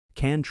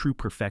Can true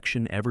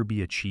perfection ever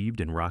be achieved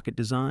in rocket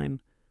design?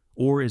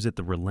 Or is it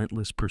the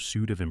relentless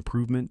pursuit of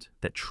improvement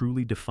that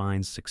truly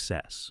defines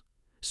success?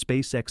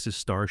 SpaceX's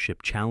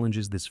Starship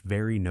challenges this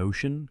very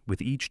notion,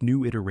 with each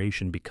new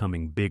iteration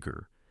becoming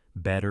bigger,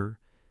 better,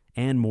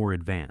 and more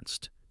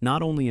advanced,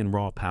 not only in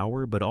raw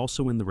power but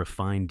also in the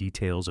refined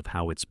details of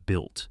how it's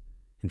built.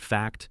 In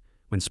fact,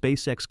 when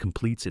SpaceX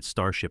completes its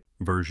Starship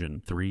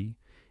version 3,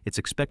 it's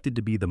expected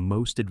to be the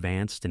most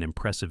advanced and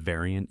impressive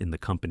variant in the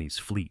company's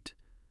fleet,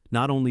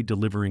 not only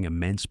delivering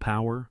immense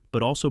power,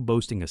 but also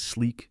boasting a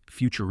sleek,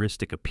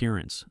 futuristic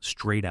appearance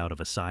straight out of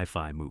a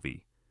sci-fi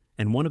movie.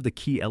 And one of the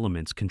key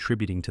elements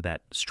contributing to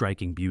that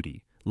striking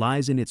beauty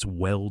lies in its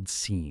weld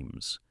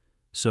seams.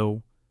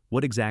 So,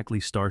 what exactly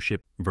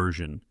Starship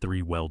version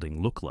 3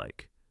 welding look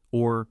like?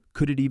 Or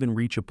could it even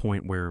reach a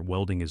point where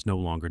welding is no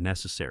longer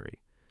necessary?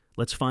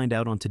 Let's find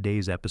out on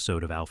today's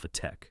episode of Alpha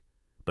Tech.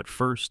 But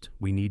first,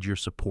 we need your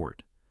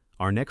support.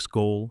 Our next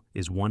goal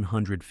is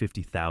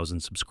 150,000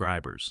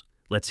 subscribers.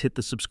 Let's hit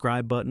the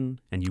subscribe button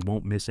and you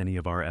won't miss any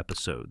of our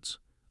episodes.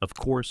 Of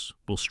course,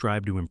 we'll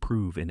strive to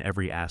improve in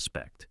every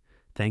aspect.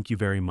 Thank you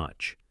very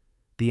much.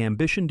 The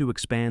ambition to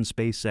expand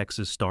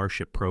SpaceX's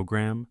Starship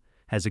program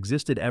has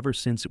existed ever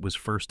since it was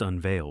first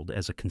unveiled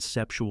as a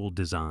conceptual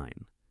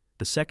design.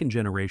 The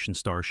second-generation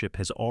Starship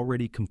has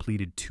already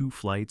completed 2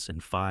 flights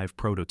and 5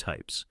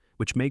 prototypes,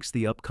 which makes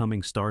the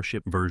upcoming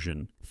Starship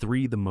version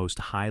 3 the most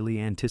highly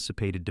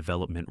anticipated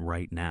development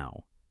right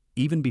now.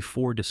 Even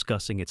before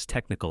discussing its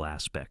technical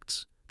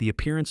aspects, the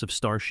appearance of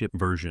Starship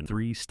version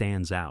 3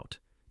 stands out.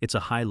 It's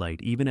a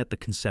highlight even at the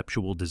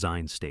conceptual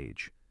design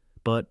stage.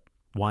 But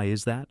why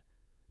is that?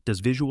 Does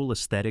visual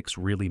aesthetics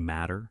really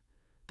matter?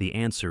 The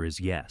answer is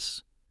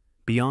yes.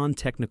 Beyond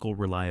technical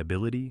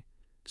reliability,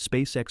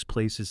 SpaceX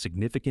places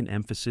significant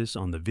emphasis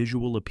on the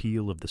visual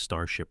appeal of the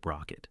Starship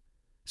rocket.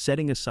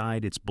 Setting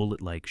aside its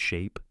bullet-like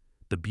shape,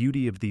 the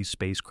beauty of these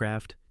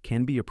spacecraft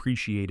can be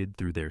appreciated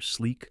through their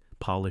sleek,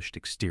 polished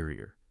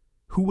exterior.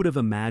 Who would have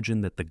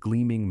imagined that the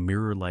gleaming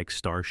mirror-like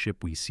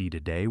Starship we see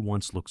today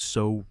once looked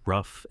so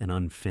rough and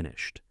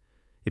unfinished?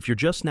 If you're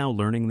just now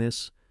learning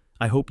this,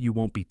 I hope you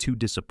won't be too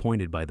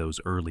disappointed by those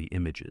early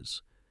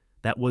images.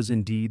 That was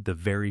indeed the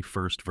very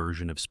first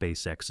version of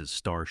SpaceX's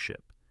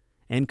Starship.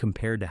 And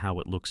compared to how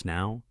it looks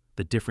now,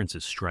 the difference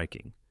is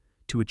striking.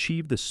 To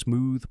achieve the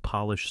smooth,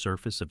 polished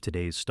surface of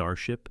today's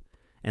Starship,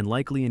 and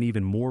likely an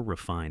even more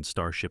refined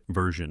Starship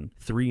version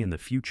 3 in the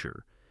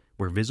future,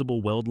 where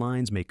visible weld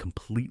lines may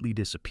completely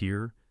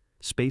disappear,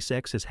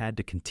 SpaceX has had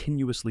to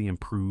continuously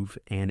improve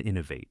and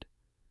innovate.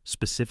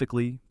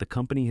 Specifically, the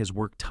company has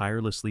worked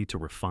tirelessly to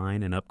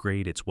refine and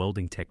upgrade its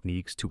welding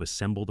techniques to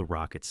assemble the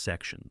rocket's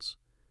sections.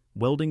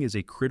 Welding is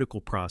a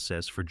critical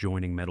process for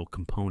joining metal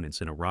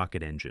components in a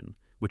rocket engine,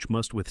 which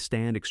must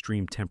withstand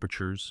extreme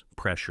temperatures,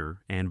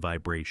 pressure, and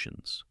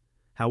vibrations.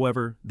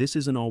 However, this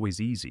isn't always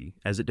easy,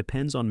 as it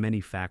depends on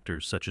many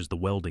factors such as the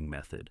welding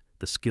method,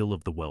 the skill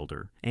of the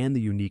welder, and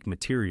the unique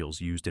materials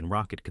used in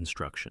rocket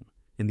construction.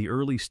 In the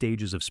early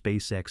stages of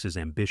SpaceX's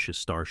ambitious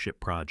Starship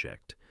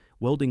project,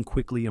 welding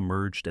quickly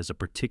emerged as a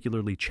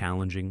particularly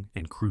challenging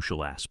and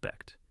crucial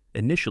aspect.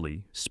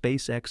 Initially,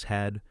 SpaceX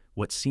had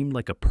what seemed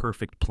like a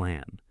perfect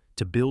plan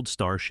to build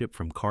Starship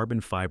from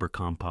carbon fiber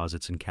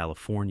composites in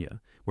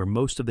California, where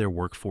most of their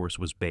workforce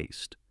was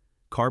based.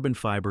 Carbon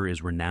fiber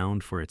is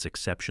renowned for its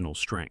exceptional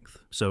strength,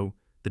 so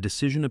the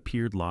decision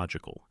appeared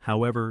logical.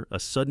 However, a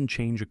sudden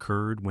change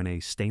occurred when a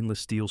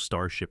stainless steel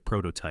Starship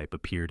prototype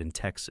appeared in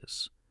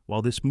Texas.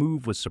 While this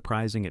move was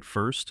surprising at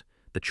first,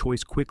 the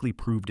choice quickly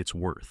proved its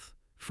worth.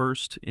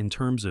 First, in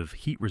terms of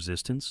heat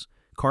resistance,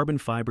 carbon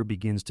fiber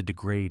begins to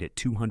degrade at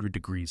 200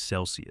 degrees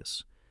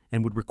Celsius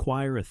and would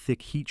require a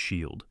thick heat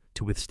shield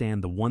to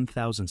withstand the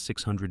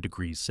 1,600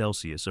 degrees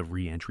Celsius of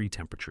re-entry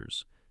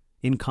temperatures.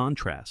 In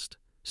contrast,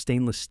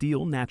 stainless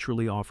steel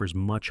naturally offers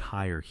much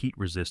higher heat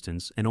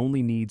resistance and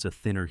only needs a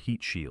thinner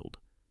heat shield.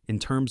 In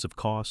terms of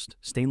cost,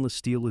 stainless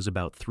steel is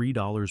about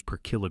 $3 per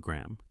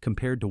kilogram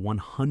compared to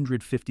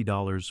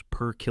 $150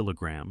 per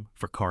kilogram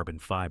for carbon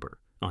fiber.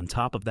 On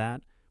top of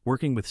that,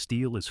 working with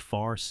steel is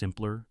far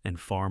simpler and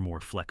far more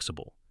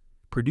flexible.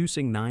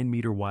 Producing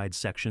 9-meter-wide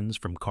sections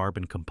from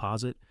carbon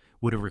composite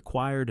would have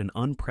required an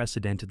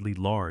unprecedentedly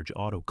large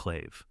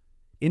autoclave.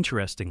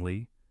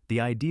 Interestingly, the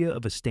idea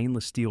of a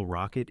stainless steel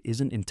rocket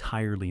isn't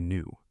entirely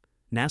new.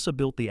 NASA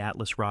built the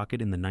Atlas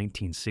rocket in the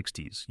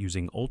 1960s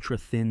using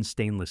ultra-thin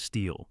stainless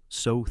steel,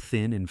 so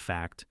thin, in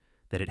fact,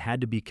 that it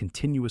had to be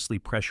continuously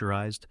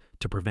pressurized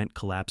to prevent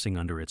collapsing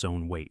under its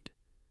own weight.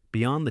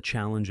 Beyond the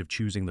challenge of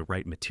choosing the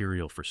right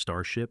material for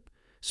Starship,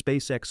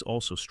 SpaceX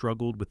also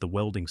struggled with the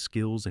welding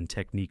skills and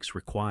techniques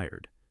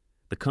required.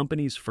 The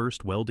company's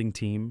first welding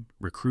team,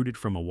 recruited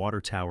from a water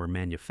tower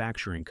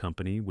manufacturing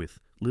company with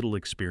little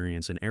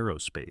experience in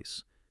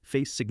aerospace,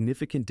 faced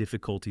significant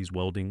difficulties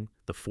welding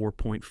the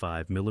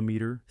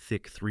 4.5-millimeter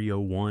thick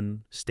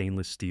 301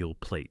 stainless steel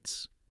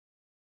plates.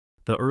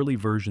 The early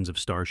versions of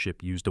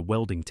Starship used a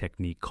welding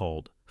technique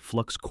called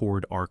flux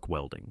cord arc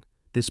welding.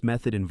 This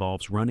method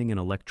involves running an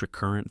electric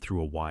current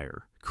through a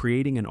wire,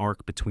 creating an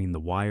arc between the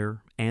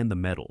wire and the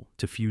metal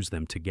to fuse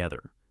them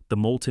together. The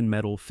molten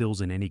metal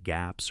fills in any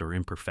gaps or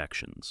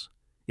imperfections.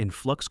 In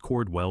flux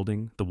cord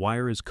welding, the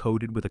wire is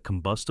coated with a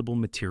combustible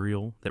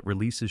material that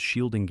releases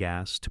shielding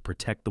gas to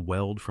protect the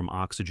weld from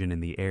oxygen in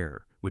the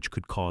air, which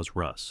could cause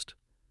rust.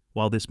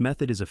 While this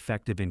method is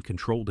effective in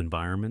controlled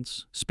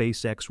environments,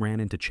 SpaceX ran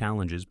into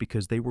challenges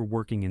because they were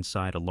working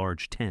inside a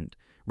large tent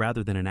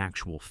rather than an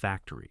actual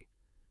factory.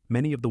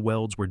 Many of the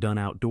welds were done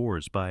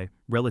outdoors by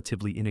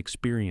relatively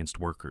inexperienced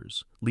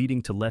workers,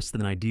 leading to less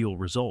than ideal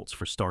results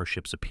for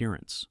Starship's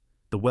appearance.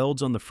 The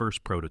welds on the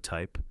first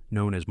prototype,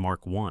 known as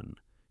Mark I,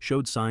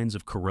 showed signs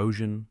of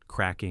corrosion,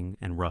 cracking,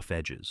 and rough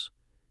edges.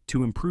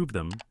 To improve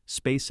them,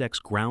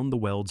 SpaceX ground the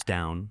welds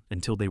down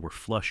until they were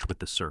flush with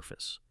the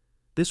surface.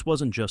 This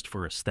wasn't just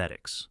for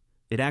aesthetics.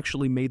 It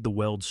actually made the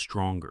welds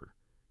stronger.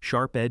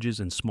 Sharp edges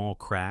and small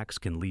cracks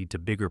can lead to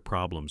bigger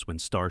problems when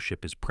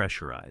Starship is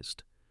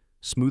pressurized.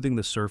 Smoothing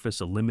the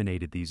surface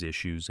eliminated these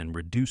issues and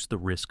reduced the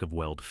risk of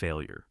weld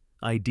failure.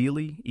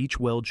 Ideally, each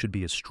weld should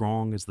be as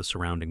strong as the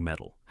surrounding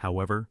metal.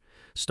 However,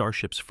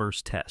 Starship's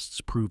first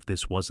tests proved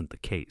this wasn't the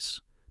case.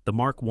 The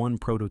Mark I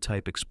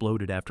prototype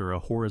exploded after a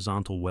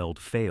horizontal weld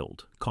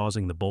failed,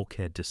 causing the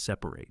bulkhead to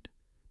separate.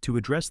 To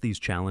address these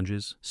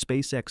challenges,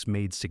 SpaceX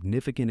made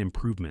significant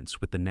improvements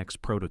with the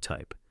next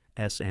prototype,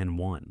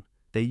 SN1.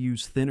 They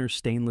use thinner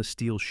stainless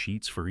steel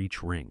sheets for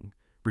each ring,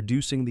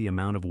 reducing the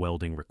amount of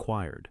welding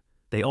required.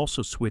 They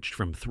also switched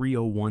from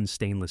 301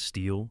 stainless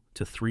steel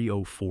to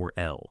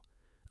 304L,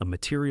 a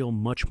material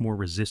much more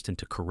resistant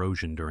to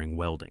corrosion during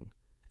welding.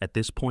 At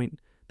this point,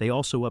 they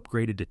also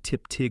upgraded to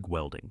tip-TIG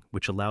welding,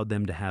 which allowed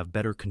them to have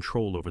better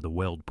control over the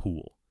weld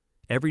pool.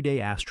 Everyday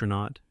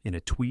Astronaut, in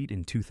a tweet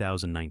in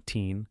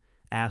 2019,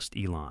 asked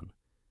Elon,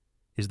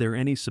 "Is there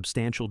any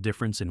substantial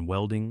difference in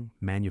welding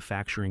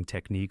manufacturing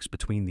techniques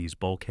between these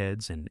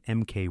bulkheads and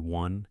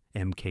Mk1,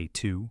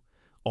 Mk2?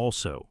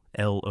 Also,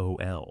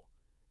 LOL."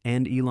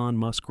 And Elon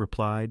Musk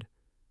replied,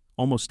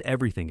 "Almost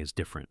everything is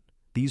different.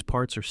 These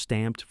parts are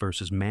stamped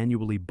versus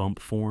manually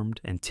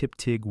bump-formed and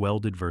tip-TIG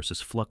welded versus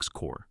flux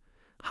core.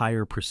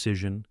 Higher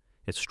precision,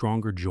 its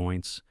stronger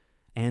joints,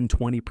 and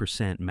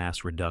 20%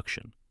 mass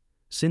reduction.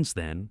 Since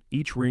then,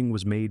 each ring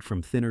was made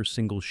from thinner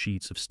single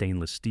sheets of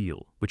stainless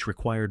steel, which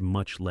required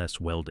much less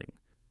welding."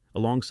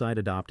 Alongside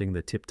adopting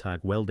the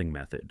tip-TIG welding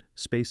method,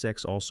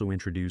 SpaceX also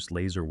introduced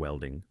laser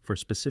welding for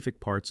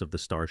specific parts of the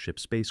Starship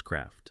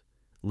spacecraft.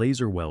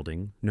 Laser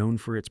welding, known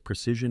for its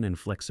precision and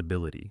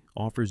flexibility,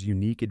 offers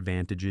unique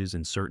advantages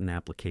in certain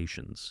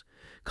applications,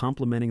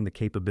 complementing the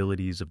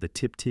capabilities of the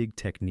tip-TIG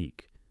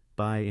technique.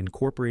 By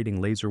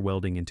incorporating laser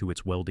welding into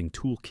its welding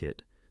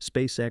toolkit,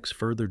 SpaceX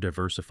further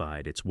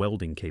diversified its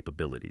welding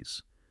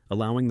capabilities,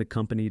 allowing the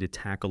company to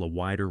tackle a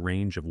wider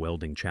range of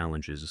welding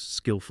challenges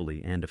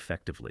skillfully and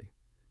effectively.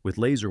 With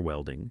laser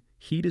welding,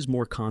 heat is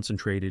more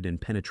concentrated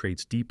and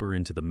penetrates deeper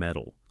into the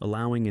metal,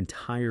 allowing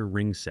entire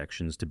ring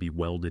sections to be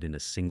welded in a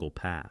single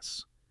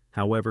pass.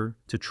 However,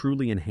 to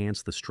truly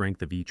enhance the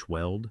strength of each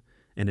weld,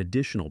 an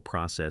additional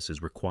process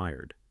is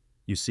required.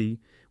 You see,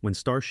 when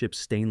Starship's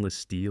stainless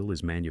steel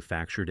is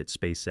manufactured at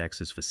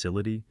SpaceX's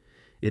facility,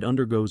 it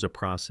undergoes a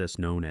process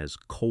known as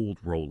cold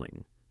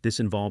rolling.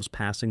 This involves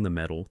passing the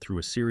metal through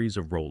a series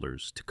of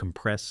rollers to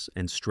compress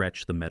and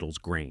stretch the metal's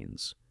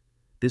grains.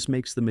 This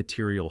makes the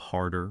material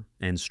harder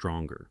and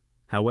stronger.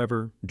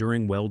 However,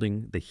 during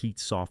welding, the heat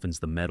softens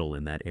the metal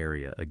in that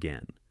area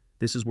again.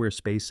 This is where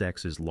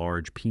SpaceX's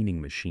large peening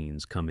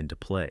machines come into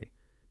play.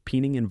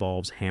 Peening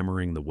involves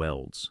hammering the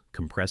welds,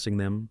 compressing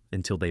them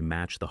until they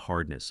match the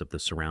hardness of the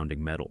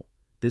surrounding metal.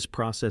 This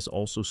process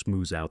also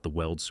smooths out the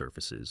weld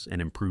surfaces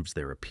and improves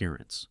their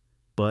appearance.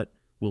 But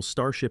will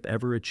Starship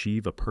ever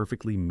achieve a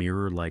perfectly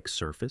mirror-like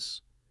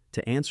surface?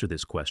 To answer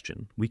this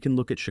question, we can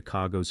look at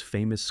Chicago's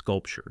famous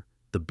sculpture,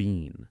 the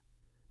Bean.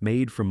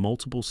 Made from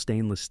multiple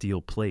stainless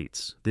steel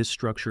plates, this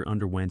structure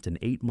underwent an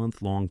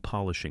 8-month-long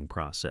polishing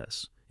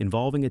process,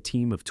 involving a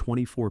team of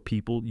 24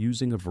 people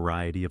using a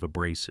variety of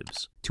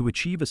abrasives. To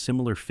achieve a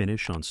similar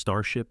finish on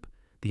Starship,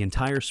 the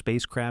entire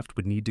spacecraft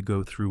would need to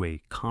go through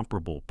a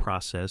comparable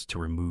process to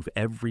remove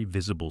every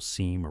visible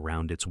seam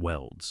around its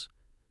welds.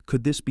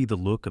 Could this be the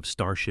look of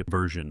Starship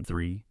version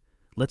 3?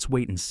 Let's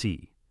wait and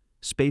see.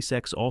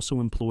 SpaceX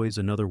also employs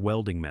another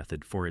welding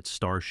method for its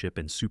Starship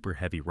and Super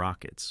Heavy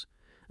rockets,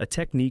 a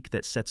technique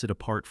that sets it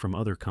apart from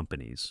other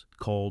companies,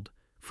 called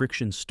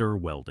friction stir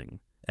welding,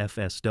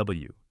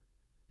 FSW.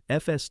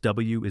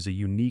 FSW is a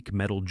unique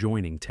metal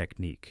joining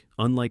technique,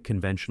 unlike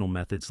conventional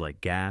methods like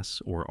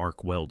gas or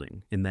arc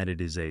welding, in that it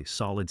is a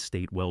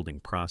solid-state welding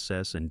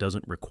process and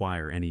doesn't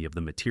require any of the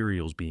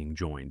materials being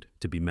joined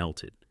to be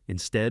melted.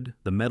 Instead,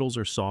 the metals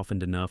are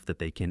softened enough that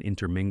they can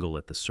intermingle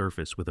at the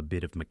surface with a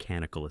bit of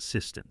mechanical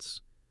assistance.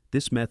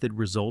 This method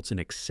results in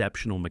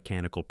exceptional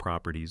mechanical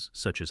properties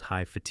such as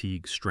high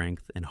fatigue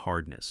strength and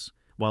hardness,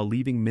 while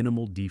leaving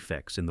minimal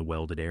defects in the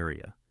welded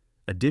area.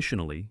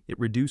 Additionally, it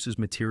reduces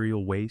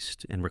material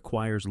waste and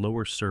requires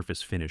lower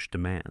surface finish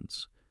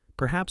demands.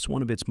 Perhaps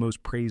one of its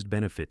most praised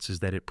benefits is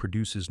that it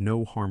produces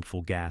no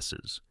harmful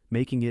gases,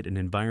 making it an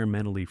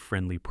environmentally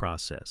friendly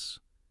process.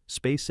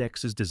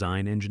 SpaceX's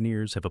design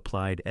engineers have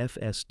applied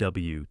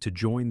FSW to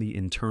join the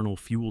internal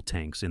fuel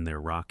tanks in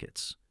their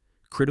rockets,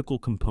 critical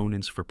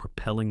components for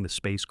propelling the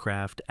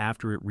spacecraft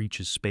after it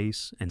reaches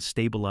space and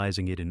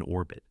stabilizing it in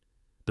orbit.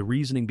 The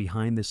reasoning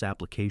behind this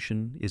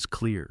application is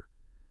clear.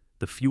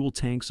 The fuel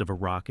tanks of a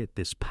rocket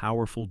this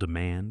powerful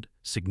demand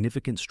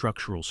significant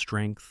structural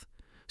strength,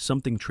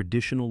 something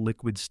traditional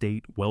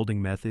liquid-state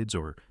welding methods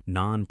or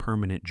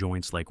non-permanent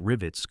joints like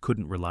rivets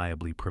couldn't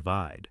reliably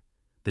provide.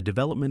 The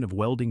development of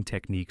welding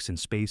techniques in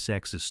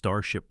SpaceX's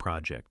Starship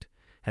project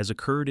has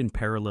occurred in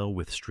parallel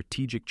with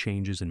strategic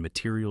changes in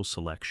material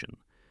selection,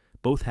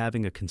 both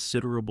having a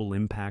considerable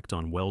impact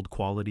on weld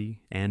quality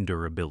and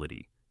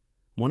durability.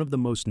 One of the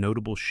most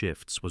notable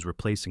shifts was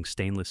replacing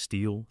stainless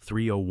steel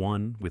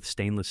 301 with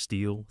stainless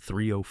steel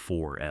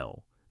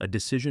 304L, a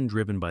decision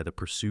driven by the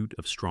pursuit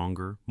of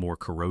stronger, more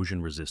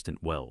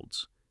corrosion-resistant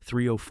welds.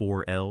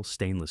 304L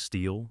stainless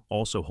steel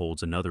also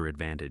holds another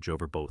advantage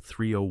over both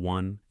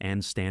 301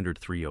 and standard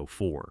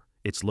 304,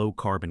 its low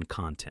carbon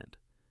content.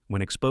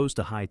 When exposed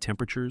to high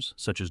temperatures,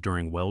 such as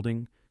during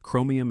welding,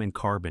 chromium and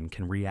carbon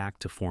can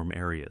react to form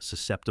areas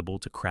susceptible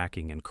to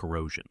cracking and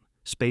corrosion.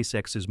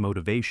 SpaceX's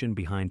motivation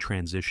behind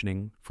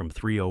transitioning from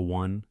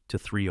 301 to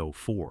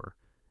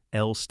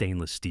 304L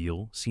stainless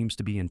steel seems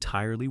to be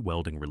entirely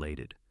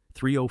welding-related.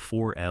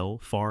 304L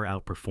far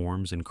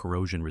outperforms in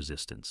corrosion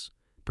resistance,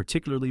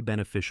 particularly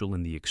beneficial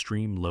in the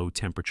extreme low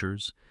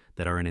temperatures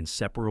that are an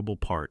inseparable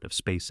part of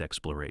space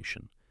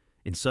exploration.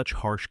 In such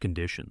harsh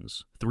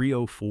conditions,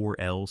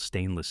 304L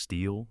stainless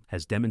steel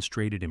has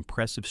demonstrated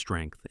impressive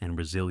strength and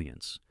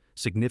resilience,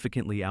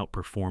 significantly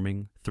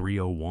outperforming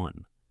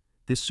 301.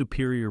 This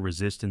superior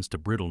resistance to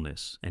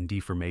brittleness and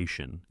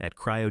deformation at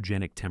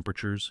cryogenic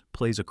temperatures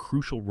plays a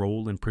crucial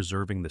role in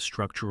preserving the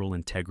structural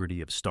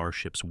integrity of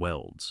Starship's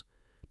welds,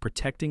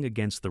 protecting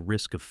against the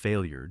risk of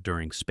failure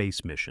during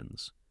space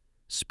missions.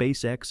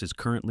 SpaceX is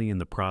currently in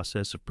the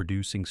process of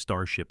producing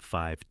Starship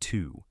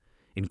V3,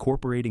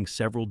 incorporating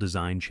several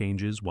design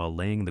changes while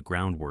laying the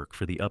groundwork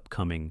for the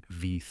upcoming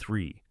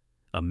V3,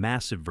 a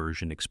massive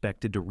version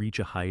expected to reach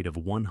a height of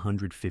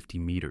 150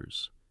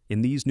 meters.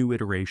 In these new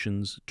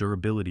iterations,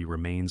 durability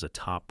remains a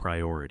top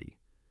priority.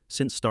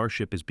 Since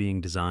Starship is being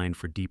designed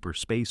for deeper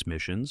space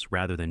missions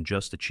rather than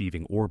just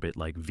achieving orbit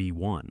like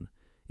V1,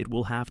 it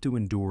will have to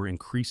endure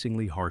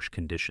increasingly harsh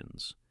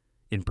conditions.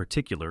 In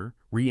particular,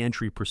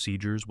 re-entry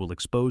procedures will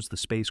expose the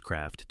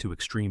spacecraft to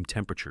extreme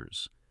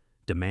temperatures,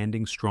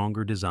 demanding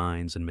stronger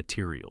designs and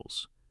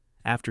materials.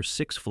 After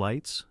 6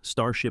 flights,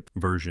 Starship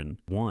version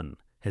 1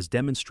 has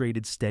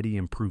demonstrated steady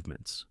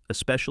improvements,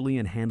 especially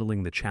in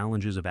handling the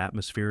challenges of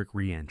atmospheric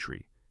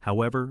re-entry.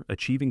 However,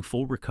 achieving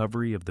full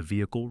recovery of the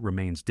vehicle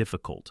remains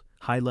difficult,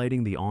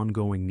 highlighting the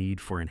ongoing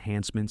need for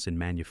enhancements in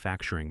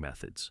manufacturing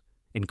methods.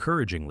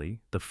 Encouragingly,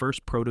 the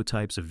first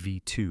prototypes of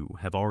V2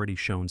 have already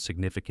shown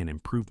significant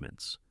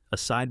improvements. A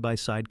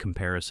side-by-side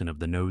comparison of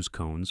the nose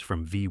cones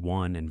from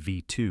V1 and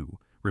V2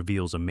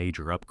 reveals a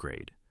major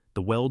upgrade.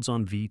 The welds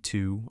on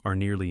V2 are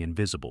nearly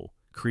invisible,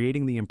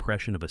 creating the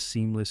impression of a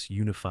seamless,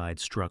 unified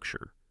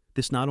structure.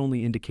 This not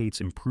only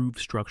indicates improved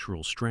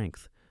structural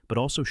strength, but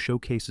also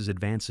showcases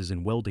advances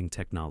in welding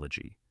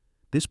technology.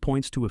 This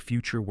points to a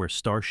future where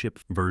Starship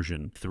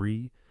version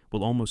 3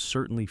 will almost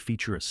certainly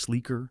feature a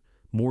sleeker,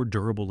 more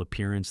durable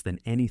appearance than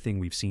anything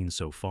we've seen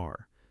so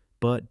far.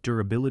 But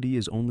durability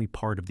is only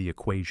part of the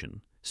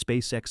equation.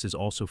 SpaceX is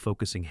also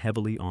focusing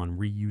heavily on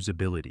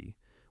reusability,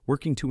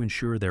 working to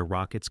ensure their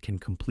rockets can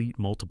complete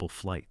multiple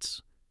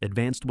flights.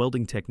 Advanced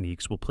welding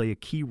techniques will play a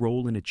key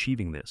role in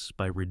achieving this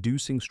by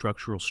reducing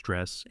structural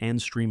stress and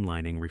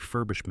streamlining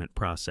refurbishment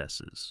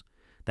processes.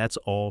 That's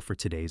all for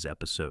today's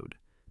episode.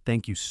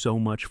 Thank you so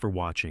much for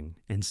watching,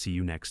 and see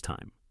you next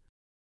time.